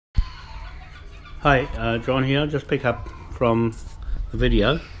Hi, John here. Just pick up from the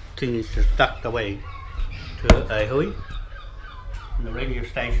video. Kingi's just ducked away to a HUI in the radio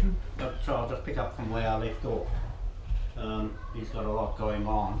station, but so I'll just pick up from where I left off. He's got a lot going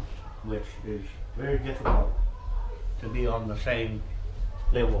on, which is very difficult to be on the same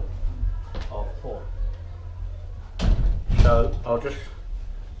level of thought. So I'll just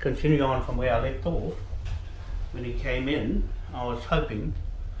continue on from where I left off. When he came in, I was hoping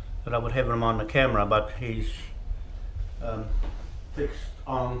that I would have him on the camera, but he's fixed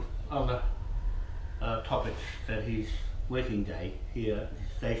on other topics that his working day here at the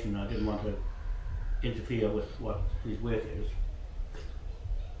station. I didn't want to interfere with what his work is,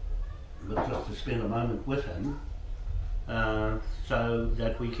 but just to spend a moment with him so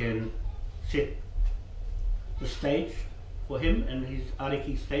that we can set the stage for him and his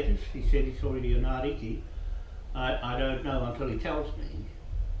ariki status. He said he's already an ariki. I don't know until he tells me.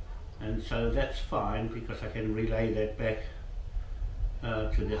 And so that's fine, because I can relay that back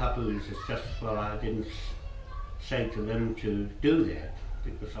to the hapus. It's just, well, I didn't say to them to do that,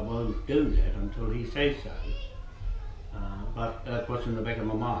 because I won't do that until he says so. But that was in the back of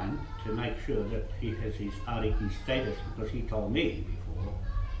my mind, to make sure that he has his ariki status, because he told me before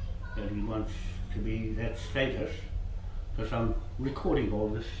that he wants to be that status, because I'm recording all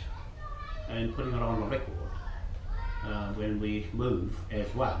this and putting it on the record when we move as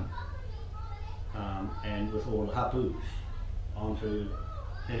one. And with all the hapus onto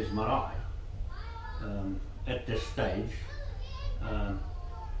his marae. At this stage,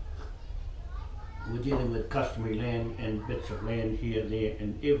 we're dealing with customary land and bits of land here, there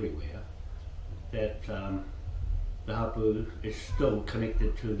and everywhere that the hapu is still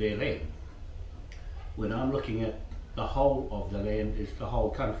connected to their land. When I'm looking at the whole of the land is the whole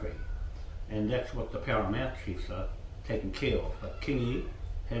country, and that's what the Paramount chiefs are taking care of. But Kingi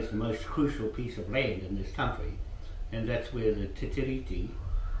has the most crucial piece of land in this country, and that's where the Te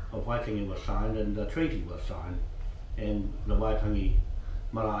of WAITANGI was signed and the treaty was signed, and the WAITANGI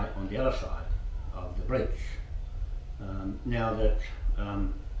MARAE on the other side of the bridge. Now that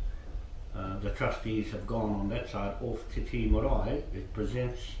the trustees have gone on that side off Te Marae, it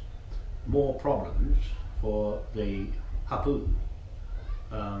presents more problems for the hapu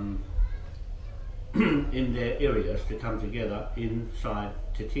in their areas to come together inside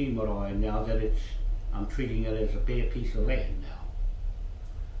Te Marae. Now that I'm treating it as a bare piece of land now,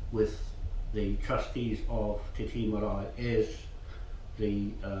 with the trustees of Te Marae as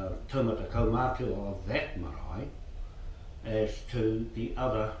the taumata kaumātua of that marae, as to the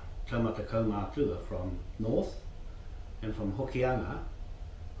other taumata kaumātua from north and from Hokianga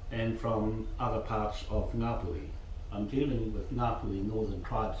and from other parts of Ngāpuhi. I'm dealing with Ngāpuhi Northern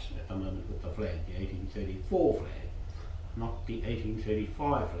Tribes at the moment with the flag, the 1834 flag, not the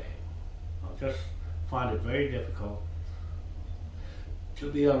 1835 flag. I just find it very difficult to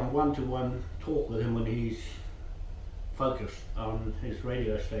be on a one-to-one talk with him when he's focused on his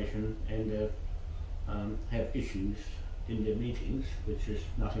radio station and have issues in their meetings, which is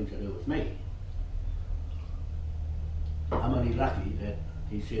nothing to do with me. I'm only lucky that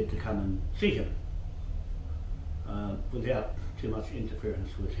he said to come and see him without too much interference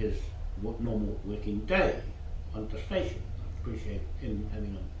with his normal working day on the station. I appreciate him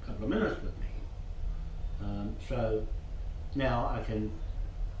having a couple of minutes with me. So now I can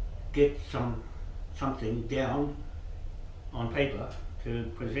get something down on paper to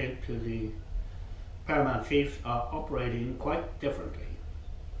present to the Paramount chiefs. Are operating quite differently.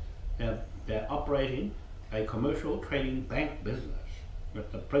 They're operating a commercial trading bank business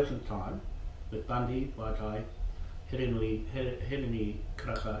at the present time with Bundy, Waatea, Herenui,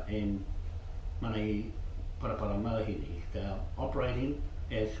 Kraka and Manahi Parapara Mohini. They are operating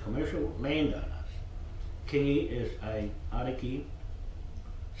as commercial landowners. Kingi is a ariki,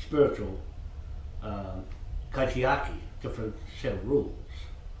 spiritual, kaitiaki, different set of rules.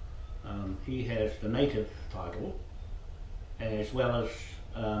 He has the native title as well as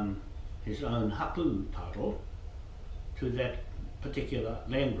his own hapu title to that particular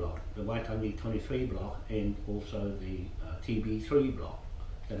land block, the Waitangi 23 block, and also the TB3 block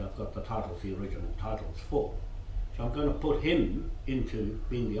that I've got the titles, the original titles for. So I'm going to put him into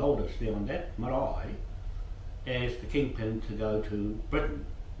being the oldest there on that marae as the kingpin to go to Britain,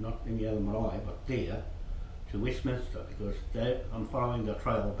 not any other marae, but there to Westminster, because I'm following the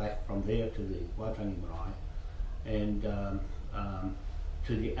trail back from there to the Waitangi marae and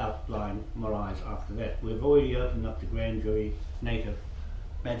to the outlying maraes after that. We've already opened up the grand jury native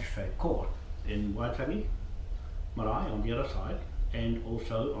magistrate court in Waitangi marae on the other side, and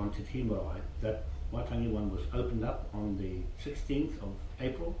also on Te Marae. That Waitangi one was opened up on the 16th of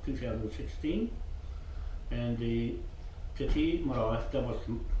April 2016, and the Te Ti Marae, that was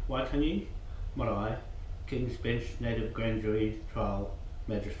Waitangi Marae King's Bench Native Grand Jury Trial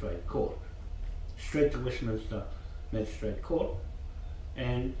Magistrate Court. Straight to Westminster Magistrate Court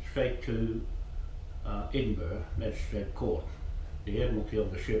and straight to Edinburgh Magistrate Court. The Admiralty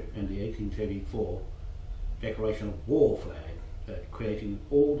of the ship and the 1834 Declaration of War flag creating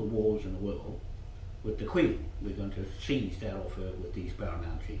all the wars in the world with the Queen. We're going to seize that off her with these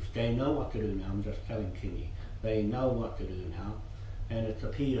Paramount chiefs. They know what to do now, I'm just telling Kingi. They know what to do now, and it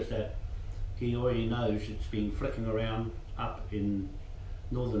appears that he already knows it's been flicking around up in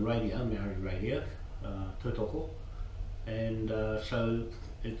Northern Radio, Maori Radio, Tūtoko, and so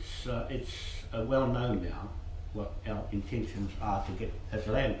it's well known now what our intentions are to get his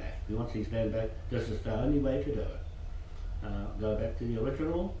land back. If he wants his land back, this is the only way to do it. Go back to the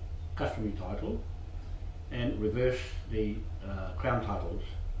original customary title and reverse the crown titles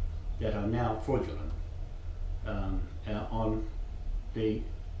that are now fraudulent on the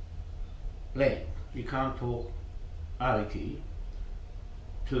land. You can't talk ariki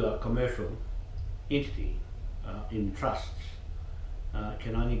to a commercial entity in trusts.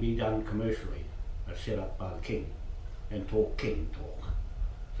 Can only be done commercially, set up by the king, and talk king talk.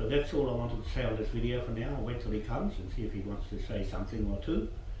 So that's all I wanted to say on this video for now. I'll wait till he comes and see if he wants to say something or two.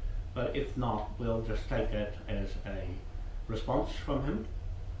 But if not, we'll just take that as a response from him,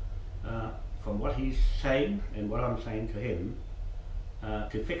 from what he's saying and what I'm saying to him,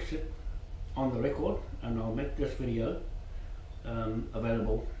 to fix it on the record, and I'll make this video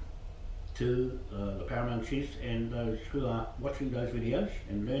available to the Paramount chiefs and those who are watching those videos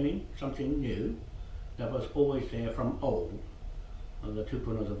and learning something new that was always there from old, the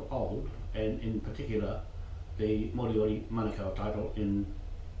tupunas of old, and in particular the Moriori Manukau title in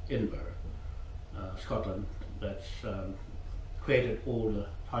Edinburgh, Scotland, that's created all the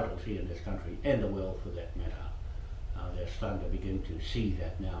titles here in this country and the world for that matter. They're starting to begin to see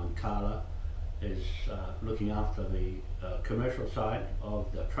that now, and Kala is looking after the commercial side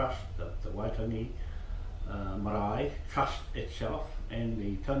of the trust, the Waitangi Marae Trust itself, and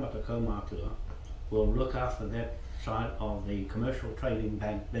the Taumata Kaumātua will look after that side of the commercial trading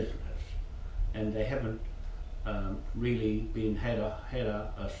bank business. And they haven't really had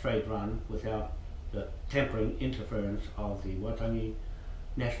a straight run without the tampering interference of the Waitangi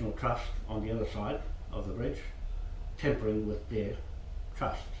National Trust on the other side of the bridge, tampering with their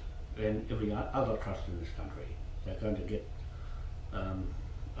trust and every other trust in this country. They're going to get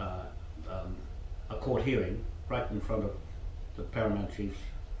a court hearing right in front of the Paramount chiefs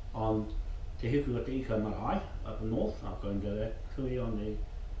on Te Hika Marae up north. I'm going to do that HUI on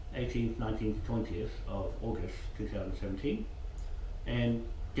the 18th, 19th, 20th of August 2017, and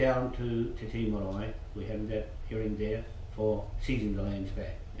down to Te Ti Marae. We're having that hearing there for seizing the lands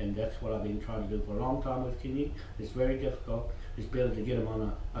back, and that's what I've been trying to do for a long time with Kingi. It's very difficult. It's better to get him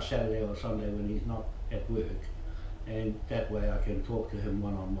on a Saturday or Sunday when he's not at work, and that way I can talk to him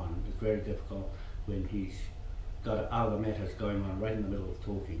one-on-one. It's very difficult when he's got other matters going on right in the middle of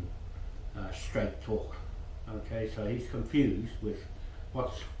talking, straight talk. Okay, so he's confused with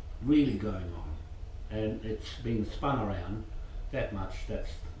what's really going on, and it's been spun around that much.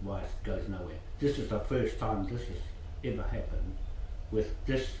 That's why it goes nowhere. This is the first time this has ever happened with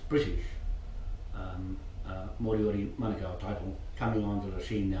this British Moriori Manukau title coming onto the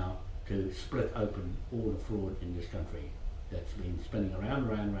scene now to split open all the fraud in this country that's been spinning around,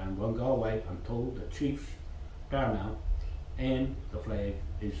 won't go away until the chiefs, Paramount, and the flag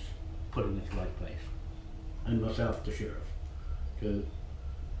is put in its right place, and myself, the sheriff, to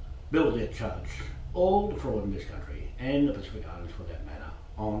build their charge, all the fraud in this country, and the Pacific Islands for that matter,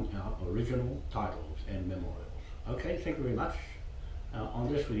 on our original titles and memorials. Okay, thank you very much.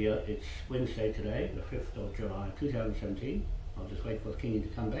 On this video, it's Wednesday today, the 5th of July 2017. I'll just wait for Kingi to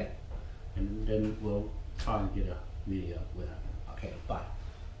come back, and then we'll try and get a video with him. Okay, bye.